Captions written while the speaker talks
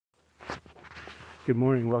Good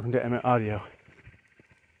morning, welcome to Emmett Audio.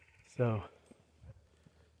 So,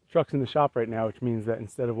 truck's in the shop right now, which means that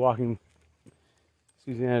instead of walking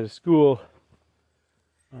Susanna to school,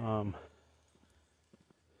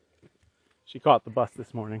 she caught the bus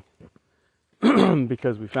this morning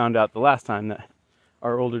because we found out the last time that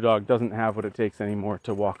our older dog doesn't have what it takes anymore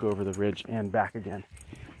to walk over the ridge and back again.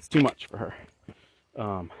 It's too much for her.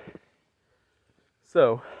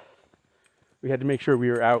 So, we had to make sure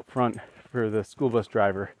we were out front for the school bus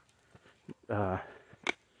driver to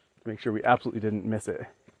make sure we absolutely didn't miss it,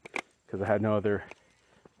 because I had no other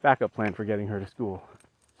backup plan for getting her to school.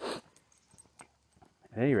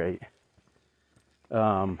 At any rate,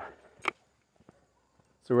 so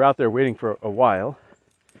we're out there waiting for a while,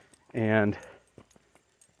 and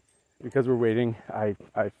because we're waiting, I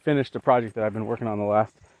finished a project that I've been working on the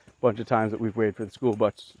last bunch of times that we've waited for the school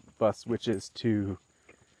bus, which is to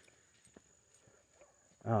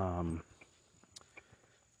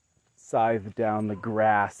scythe down the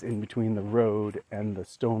grass in between the road and the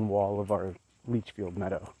stone wall of our leach field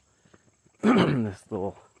meadow. This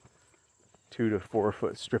little 2 to 4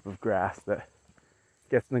 foot strip of grass that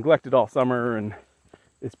gets neglected all summer and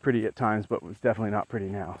is pretty at times, but was definitely not pretty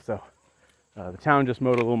now. So the town just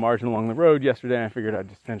mowed a little margin along the road yesterday, and I figured I'd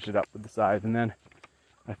just finish it up with the scythe. And then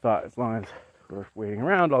I thought, as long as we're waiting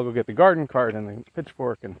around, I'll go get the garden cart and the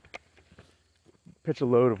pitchfork and pitch a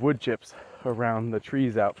load of wood chips around the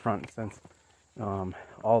trees out front, since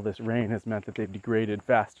all this rain has meant that they've degraded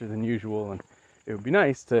faster than usual, and it would be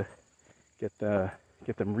nice to get them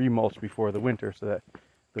remulched before the winter, so that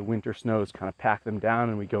the winter snows kind of pack them down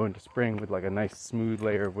and we go into spring with like a nice smooth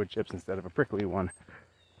layer of wood chips instead of a prickly one.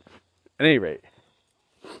 At any rate,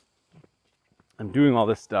 I'm doing all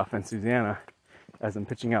this stuff, and Susanna, as I'm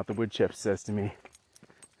pitching out the wood chips, says to me,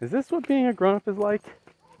 "Is this what being a grown-up is like?"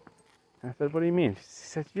 And I said, "What do you mean?" She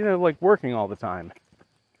said, like working all the time.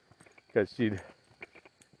 Because she'd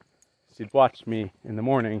watched me in the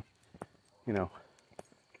morning,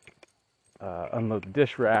 unload the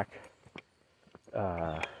dish rack.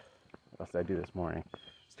 What else did I do this morning?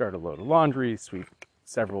 Start a load of laundry, sweep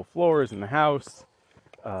several floors in the house,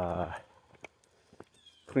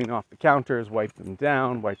 clean off the counters, wipe them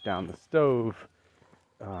down, wipe down the stove,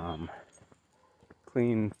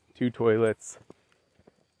 clean 2 toilets,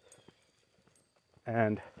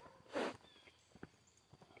 and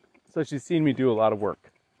so she's seen me do a lot of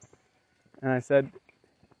work. And I said,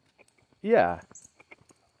 yeah,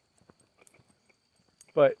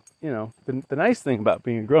 but the nice thing about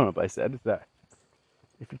being a grown-up, I said, is that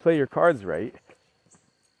if you play your cards right,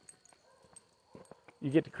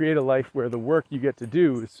 you get to create a life where the work you get to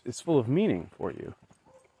do is full of meaning for you.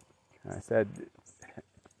 And I said,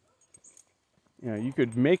 you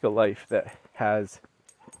could make a life that has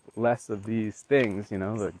less of these things,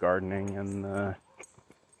 the gardening and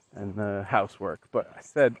the housework. But I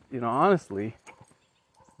said, honestly,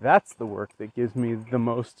 that's the work that gives me the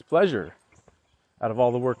most pleasure out of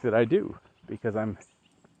all the work that I do, because I'm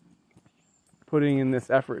putting in this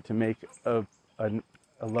effort to make a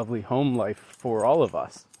lovely home life for all of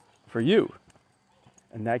us, for you.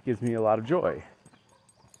 And that gives me a lot of joy.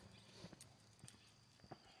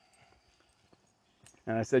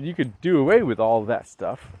 And I said, you could do away with all that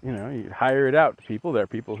stuff. You'd hire it out to people. There are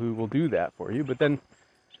people who will do that for you. But then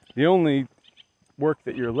the only work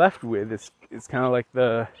that you're left with is kind of like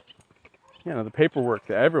the paperwork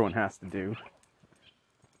that everyone has to do.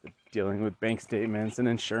 Dealing with bank statements and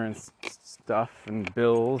insurance stuff and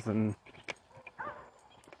bills and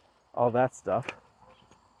all that stuff.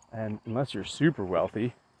 And unless you're super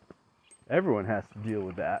wealthy, everyone has to deal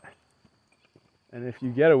with that. And if you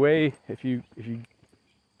get away, if you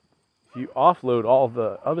offload all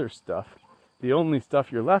the other stuff, the only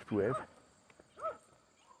stuff you're left with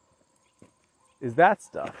is that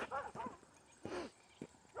stuff.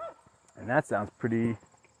 And that sounds pretty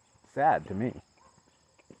sad to me.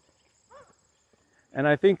 And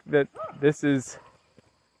I think that this is,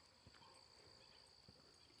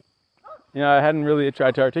 I hadn't really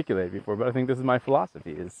tried to articulate it before, but I think this is my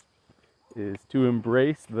philosophy, is to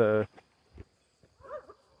embrace the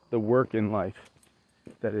work in life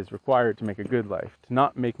that is required to make a good life, to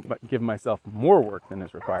not give myself more work than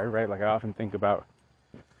is required, right? Like, I often think about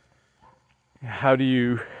how do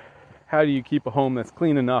you keep a home that's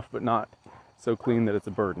clean enough but not so clean that it's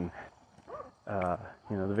a burden.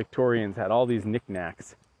 The Victorians had all these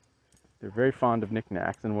knickknacks. They're very fond of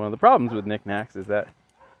knickknacks, and one of the problems with knickknacks is that,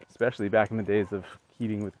 especially back in the days of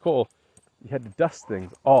heating with coal, you had to dust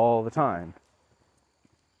things all the time.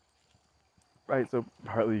 Right, so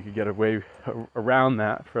partly you could get away around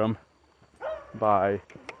that by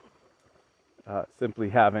simply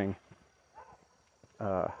having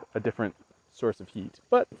a different source of heat.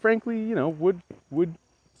 But frankly, wood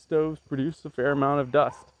stoves produce a fair amount of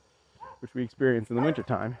dust, which we experience in the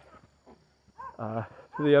wintertime.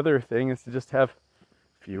 The other thing is to just have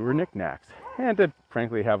fewer knickknacks and to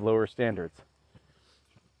frankly have lower standards.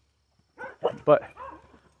 But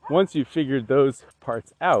once you've figured those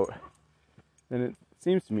parts out, then it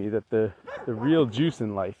seems to me that the real juice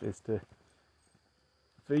in life is to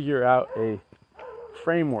figure out a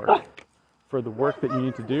framework for the work that you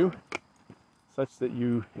need to do such that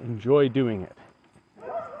you enjoy doing it.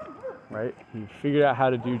 Right? You figured out how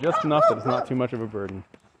to do just enough that it's not too much of a burden,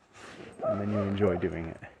 and then you enjoy doing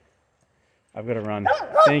it. I've got to run.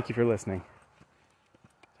 Thank you for listening.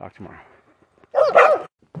 Talk tomorrow.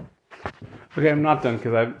 Okay, I'm not done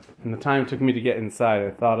because in the time it took me to get inside,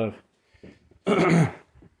 I thought of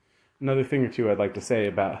another thing or two I'd like to say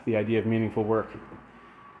about the idea of meaningful work.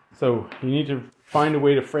 So you need to find a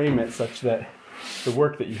way to frame it such that the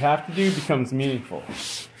work that you have to do becomes meaningful.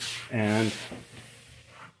 And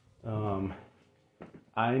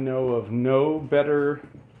I know of no better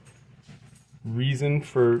reason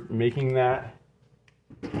for making that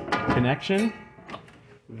connection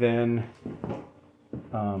than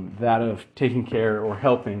that of taking care or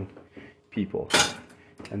helping people.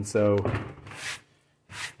 And so,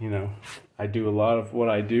 I do a lot of what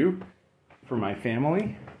I do for my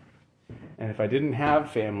family. And if I didn't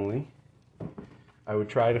have family, I would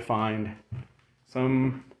try to find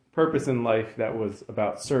some purpose in life that was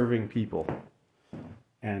about serving people.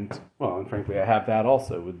 And frankly, I have that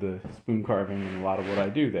also with the spoon carving and a lot of what I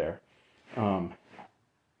do there.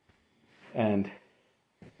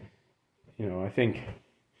 I think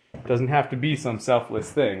it doesn't have to be some selfless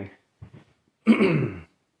thing. In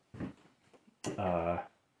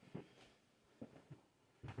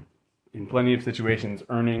plenty of situations,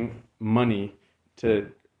 earning money to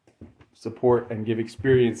support and give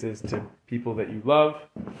experiences to people that you love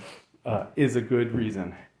is a good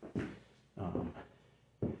reason.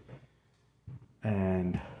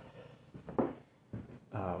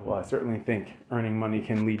 I certainly think earning money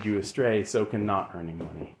can lead you astray, so can not earning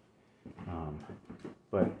money.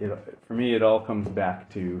 But for me, it all comes back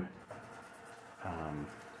to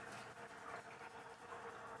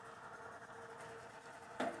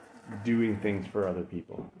doing things for other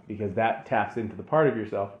people, because that taps into the part of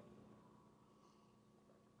yourself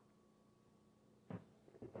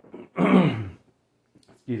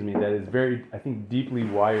excuse me, that is very, I think, deeply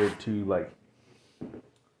wired to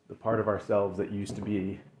the part of ourselves that used to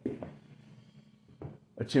be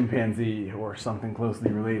a chimpanzee or something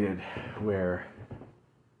closely related, where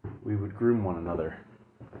we would groom one another,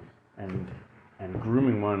 and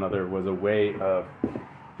grooming one another was a way of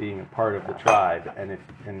being a part of the tribe. And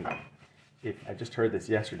if I just heard this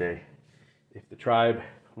yesterday, if the tribe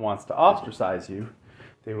wants to ostracize you,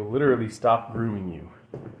 they will literally stop grooming you,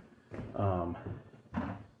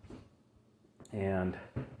 and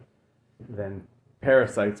then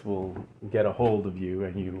parasites will get a hold of you,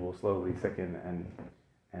 and you will slowly sicken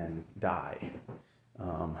and die.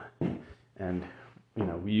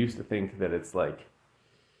 We used to think that it's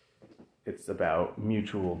about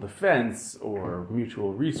mutual defense or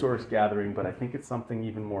mutual resource gathering, but I think it's something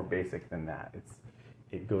even more basic than that.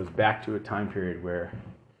 It goes back to a time period where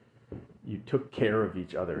you took care of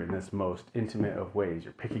each other in this most intimate of ways.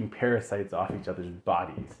 You're picking parasites off each other's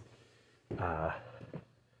bodies.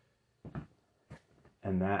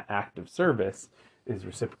 And that act of service is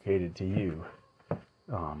reciprocated to you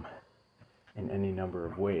in any number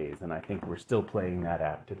of ways. And I think we're still playing that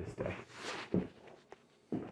out to this day.